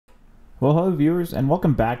Well, hello viewers, and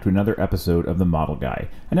welcome back to another episode of The Model Guy.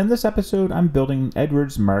 And in this episode, I'm building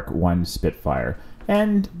Eduard's Mark I Spitfire.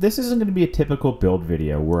 And this isn't going to be a typical build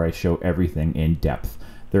video where I show everything in depth.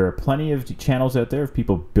 There are plenty of channels out there of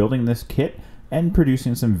people building this kit and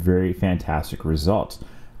producing some very fantastic results.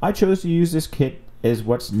 I chose to use this kit as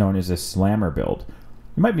what's known as a slammer build.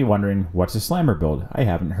 You might be wondering, what's a slammer build? I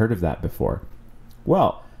haven't heard of that before.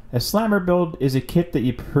 Well, a slammer build is a kit that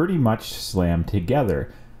you pretty much slam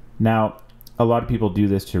together. Now, a lot of people do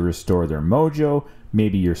this to restore their mojo.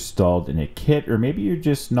 Maybe you're stalled in a kit, or maybe you're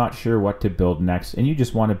just not sure what to build next and you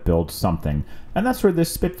just want to build something. And that's where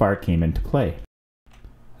this Spitfire came into play.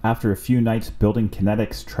 After a few nights building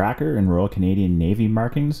Kinetics tracker and Royal Canadian Navy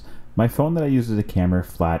markings, my phone that I use as a camera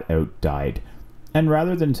flat out died. And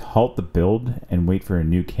rather than halt the build and wait for a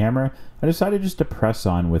new camera, I decided just to press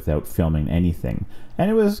on without filming anything.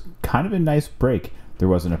 And it was kind of a nice break. There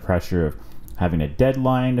wasn't a pressure of having a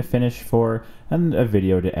deadline to finish for, and a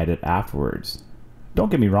video to edit afterwards.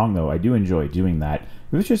 Don't get me wrong though, I do enjoy doing that.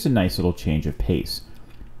 It was just a nice little change of pace.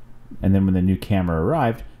 And then when the new camera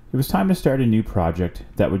arrived, it was time to start a new project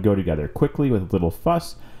that would go together quickly with little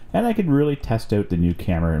fuss, and I could really test out the new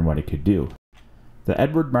camera and what it could do. The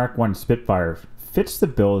Eduard Mark I Spitfire fits the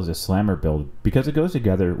bill as a slammer build because it goes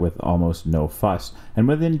together with almost no fuss, and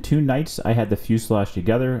within 2 nights I had the fuselage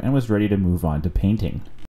together and was ready to move on to painting.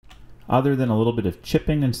 Other than a little bit of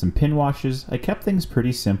chipping and some pin washes, I kept things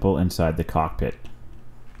pretty simple inside the cockpit.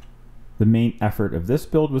 The main effort of this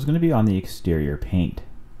build was going to be on the exterior paint.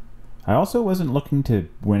 I also wasn't looking to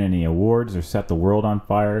win any awards or set the world on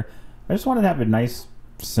fire. I just wanted to have a nice,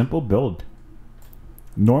 simple build.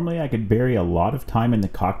 Normally I could bury a lot of time in the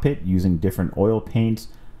cockpit using different oil paints,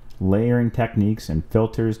 layering techniques, and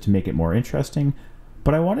filters to make it more interesting,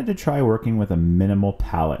 but I wanted to try working with a minimal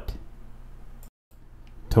palette.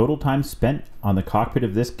 Total time spent on the cockpit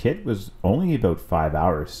of this kit was only about 5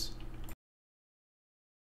 hours.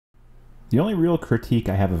 The only real critique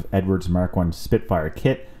I have of Eduard's Mark I Spitfire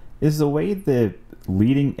kit is the way the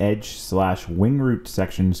leading edge / wing root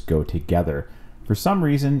sections go together. For some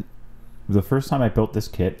reason, the first time I built this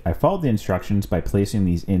kit, I followed the instructions by placing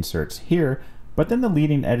these inserts here, but then the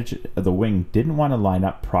leading edge of the wing didn't want to line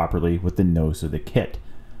up properly with the nose of the kit.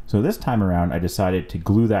 So this time around, I decided to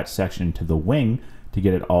glue that section to the wing to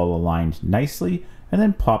get it all aligned nicely, and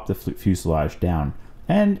then pop the fuselage down.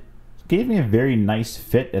 And it gave me a very nice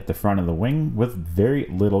fit at the front of the wing with very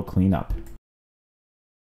little cleanup.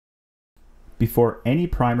 Before any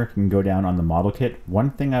primer can go down on the model kit,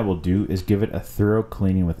 one thing I will do is give it a thorough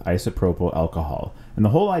cleaning with isopropyl alcohol. And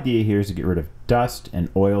the whole idea here is to get rid of dust and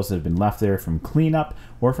oils that have been left there from cleanup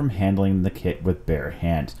or from handling the kit with bare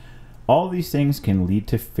hands. All these things can lead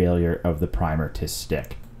to failure of the primer to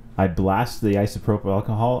stick. I blast the isopropyl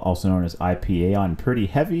alcohol, also known as IPA, on pretty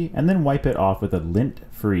heavy, and then wipe it off with a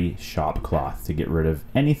lint-free shop cloth to get rid of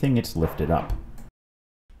anything it's lifted up.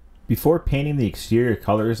 Before painting the exterior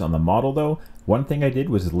colors on the model though, one thing I did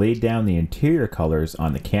was lay down the interior colors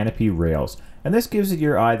on the canopy rails, and this gives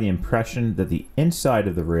your eye the impression that the inside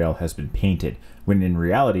of the rail has been painted, when in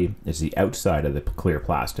reality it's the outside of the clear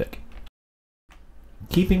plastic.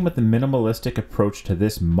 Keeping with the minimalistic approach to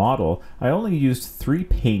this model, I only used 3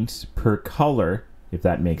 paints per color, if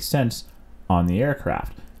that makes sense, on the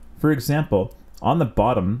aircraft. For example, on the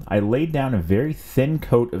bottom, I laid down a very thin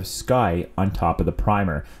coat of sky on top of the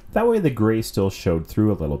primer. That way the gray still showed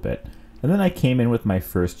through a little bit. And then I came in with my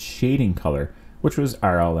first shading color, which was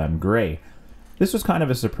RLM gray. This was kind of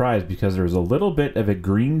a surprise because there was a little bit of a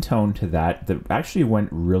green tone to that actually went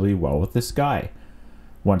really well with the sky.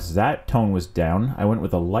 Once that tone was down, I went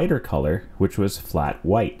with a lighter color, which was flat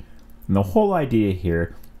white. And the whole idea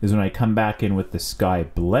here is when I come back in with the sky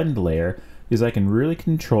blend layer, is I can really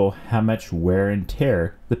control how much wear and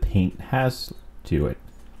tear the paint has to it.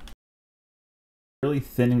 Really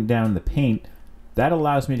thinning down the paint, that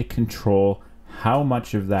allows me to control how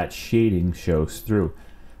much of that shading shows through.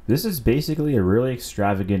 This is basically a really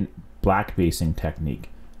extravagant black basing technique.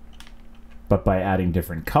 But by adding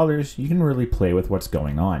different colors, you can really play with what's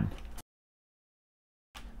going on.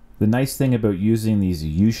 The nice thing about using these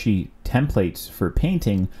Yushi templates for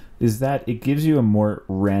painting is that it gives you a more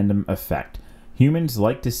random effect. Humans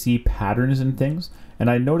like to see patterns in things, and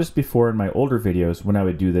I noticed before in my older videos when I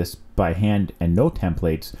would do this by hand and no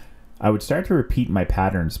templates, I would start to repeat my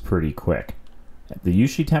patterns pretty quick. The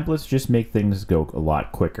Yushi templates just make things go a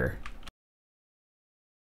lot quicker.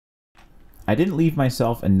 I didn't leave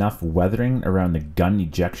myself enough weathering around the gun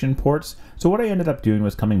ejection ports, so what I ended up doing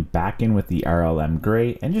was coming back in with the RLM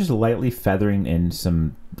gray and just lightly feathering in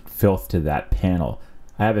some filth to that panel.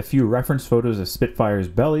 I have a few reference photos of Spitfire's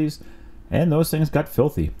bellies, and those things got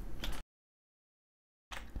filthy.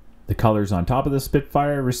 The colors on top of the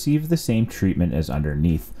Spitfire received the same treatment as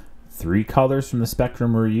underneath. 3 colors from the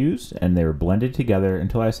spectrum were used, and they were blended together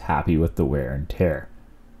until I was happy with the wear and tear.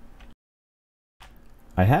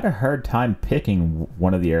 I had a hard time picking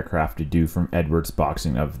one of the aircraft to do from Eduard's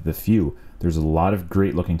boxing of the few. There's a lot of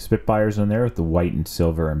great looking Spitfires in there with the white and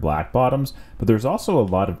silver and black bottoms, but there's also a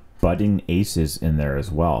lot of budding aces in there as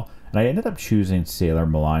well, and I ended up choosing Sailor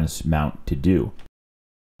Malan's mount to do.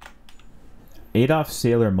 Adolf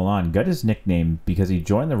Sailor Malan got his nickname because he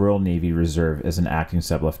joined the Royal Navy Reserve as an acting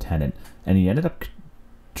sub-lieutenant, and he ended up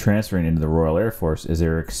transferring into the Royal Air Force as they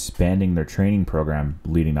were expanding their training program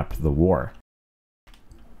leading up to the war.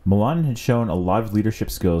 Malan had shown a lot of leadership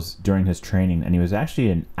skills during his training, and he was actually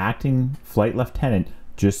an acting flight lieutenant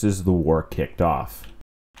just as the war kicked off.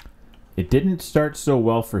 It didn't start so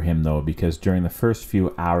well for him though, because during the first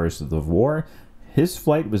few hours of the war, his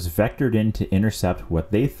flight was vectored in to intercept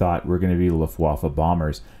what they thought were going to be Luftwaffe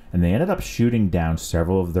bombers, and they ended up shooting down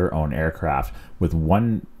several of their own aircraft, with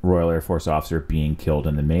one Royal Air Force officer being killed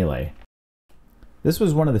in the melee. This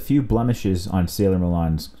was one of the few blemishes on Sailor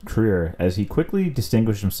Malan's career, as he quickly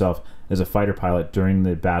distinguished himself as a fighter pilot during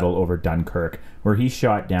the battle over Dunkirk, where he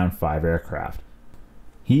shot down 5 aircraft.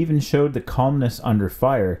 He even showed the calmness under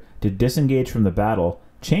fire to disengage from the battle,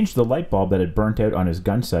 changed the light bulb that had burnt out on his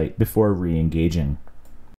gun sight before re-engaging.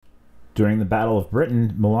 During the Battle of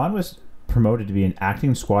Britain, Malan was promoted to be an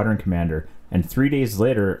acting squadron commander, and 3 days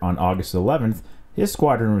later, on August 11th, his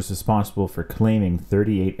squadron was responsible for claiming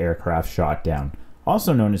 38 aircraft shot down,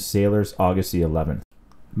 also known as Sailors August the 11th.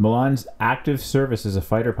 Malan's active service as a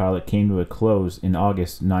fighter pilot came to a close in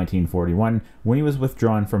August 1941 when he was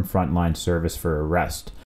withdrawn from frontline service for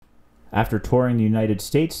arrest. After touring the United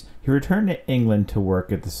States, he returned to England to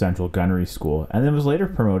work at the Central Gunnery School, and then was later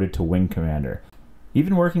promoted to wing commander.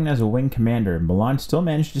 Even working as a wing commander, Malan still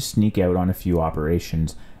managed to sneak out on a few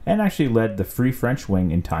operations, and actually led the Free French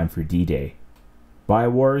Wing in time for D-Day. By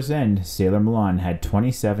war's end, Sailor Malan had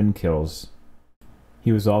 27 kills.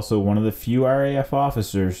 He was also one of the few RAF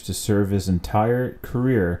officers to serve his entire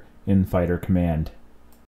career in fighter command.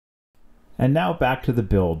 And now back to the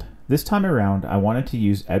build. This time around, I wanted to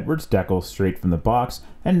use Eduard's decals straight from the box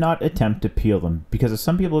and not attempt to peel them, because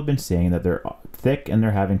some people have been saying that they're thick and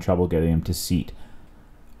they're having trouble getting them to seat.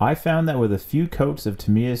 I found that with a few coats of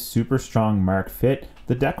Tamiya's super strong Mark fit,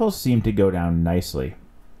 the decals seem to go down nicely.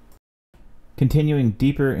 Continuing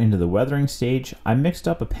deeper into the weathering stage, I mixed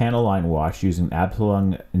up a panel line wash using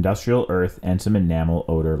Absalon Industrial Earth and some enamel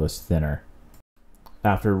odorless thinner.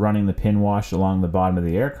 After running the pin wash along the bottom of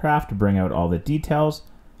the aircraft to bring out all the details,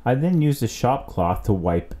 I then used a shop cloth to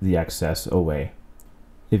wipe the excess away.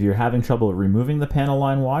 If you're having trouble removing the panel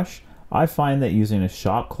line wash, I find that using a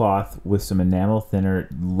shop cloth with some enamel thinner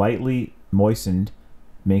lightly moistened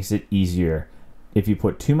makes it easier. If you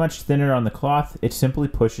put too much thinner on the cloth, it simply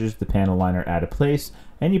pushes the panel liner out of place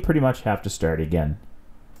and you pretty much have to start again.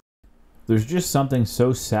 There's just something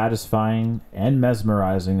so satisfying and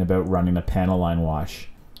mesmerizing about running a panel line wash,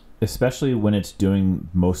 especially when it's doing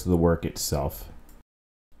most of the work itself.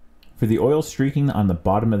 For the oil streaking on the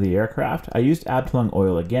bottom of the aircraft, I used Absalon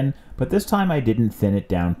oil again, but this time I didn't thin it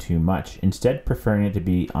down too much, instead preferring it to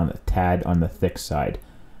be on a tad on the thick side.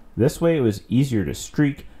 This way it was easier to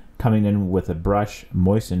streak, coming in with a brush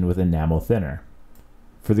moistened with enamel thinner.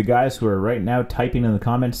 For the guys who are right now typing in the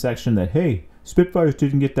comments section that, hey, Spitfires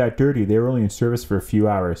didn't get that dirty, they were only in service for a few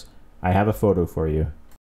hours, I have a photo for you.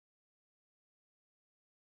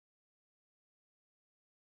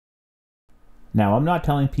 Now, I'm not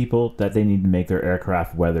telling people that they need to make their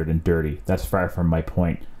aircraft weathered and dirty. That's far from my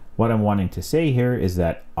point. What I'm wanting to say here is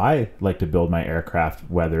that I like to build my aircraft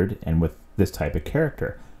weathered and with this type of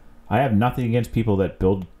character. I have nothing against people that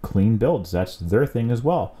build clean builds. That's their thing as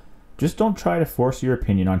well. Just don't try to force your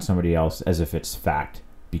opinion on somebody else as if it's fact,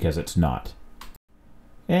 because it's not.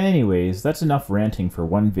 Anyways, that's enough ranting for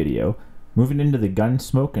one video. Moving into the gun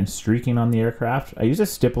smoke and streaking on the aircraft, I use a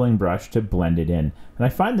stippling brush to blend it in, and I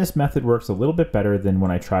find this method works a little bit better than when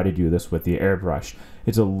I try to do this with the airbrush.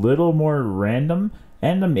 It's a little more random,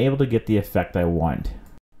 and I'm able to get the effect I want.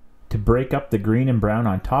 To break up the green and brown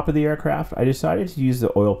on top of the aircraft, I decided to use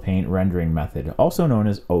the oil paint rendering method, also known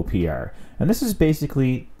as OPR, and this is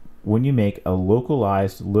basically when you make a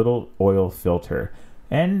localized little oil filter,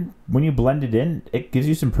 and when you blend it in, it gives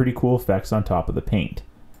you some pretty cool effects on top of the paint.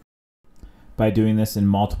 By doing this in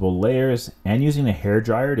multiple layers and using a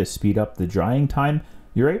hairdryer to speed up the drying time,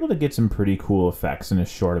 you're able to get some pretty cool effects in a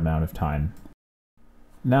short amount of time.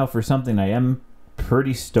 Now for something I am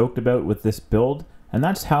pretty stoked about with this build, and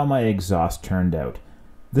that's how my exhaust turned out.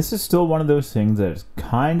 This is still one of those things that is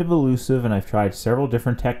kind of elusive, and I've tried several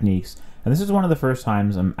different techniques, and this is one of the first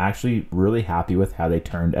times I'm actually really happy with how they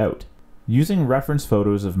turned out. Using reference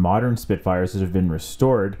photos of modern Spitfires that have been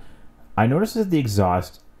restored, I noticed that the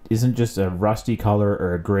exhaust isn't just a rusty color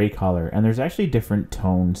or a gray color, and there's actually different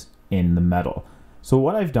tones in the metal. So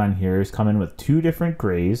what I've done here is come in with 2 different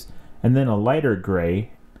grays, and then a lighter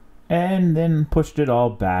gray, and then pushed it all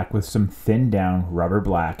back with some thinned down rubber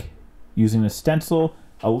black, using a stencil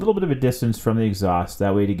a little bit of a distance from the exhaust,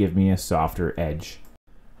 that way to give me a softer edge.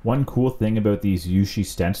 One cool thing about these Yushi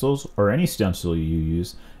stencils, or any stencil you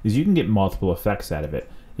use, is you can get multiple effects out of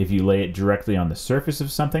it. If you lay it directly on the surface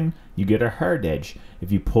of something, you get a hard edge.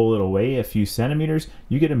 If you pull it away a few centimeters,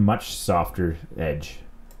 you get a much softer edge.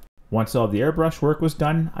 Once all the airbrush work was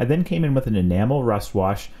done, I then came in with an enamel rust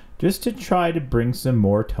wash just to try to bring some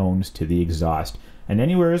more tones to the exhaust. And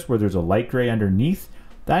anywhere where there's a light gray underneath,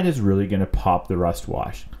 that is really going to pop the rust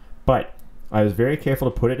wash. But I was very careful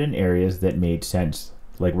to put it in areas that made sense,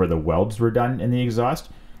 like where the welds were done in the exhaust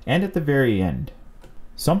and at the very end.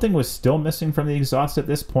 Something was still missing from the exhaust at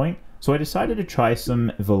this point, so I decided to try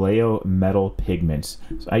some Vallejo metal pigments.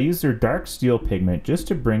 So I used their dark steel pigment just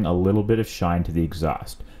to bring a little bit of shine to the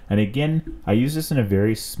exhaust. And again, I used this in a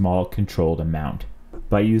very small controlled amount.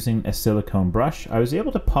 By using a silicone brush, I was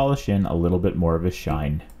able to polish in a little bit more of a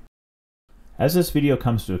shine. As this video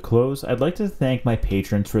comes to a close, I'd like to thank my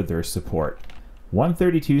patrons for their support.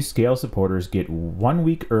 132 scale supporters get 1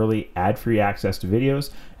 week early ad-free access to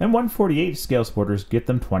videos, and 148 scale supporters get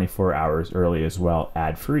them 24 hours early as well,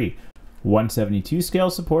 ad-free. 172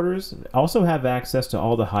 scale supporters also have access to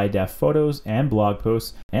all the high-def photos and blog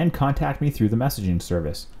posts, and contact me through the messaging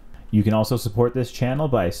service. You can also support this channel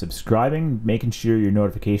by subscribing, making sure your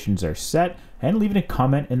notifications are set, and leaving a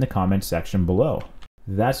comment in the comment section below.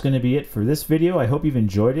 That's going to be it for this video. I hope you've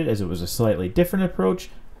enjoyed it, as it was a slightly different approach,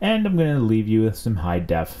 and I'm going to leave you with some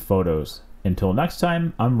high-def photos. Until next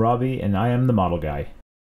time, I'm Robbie, and I am the Model Guy.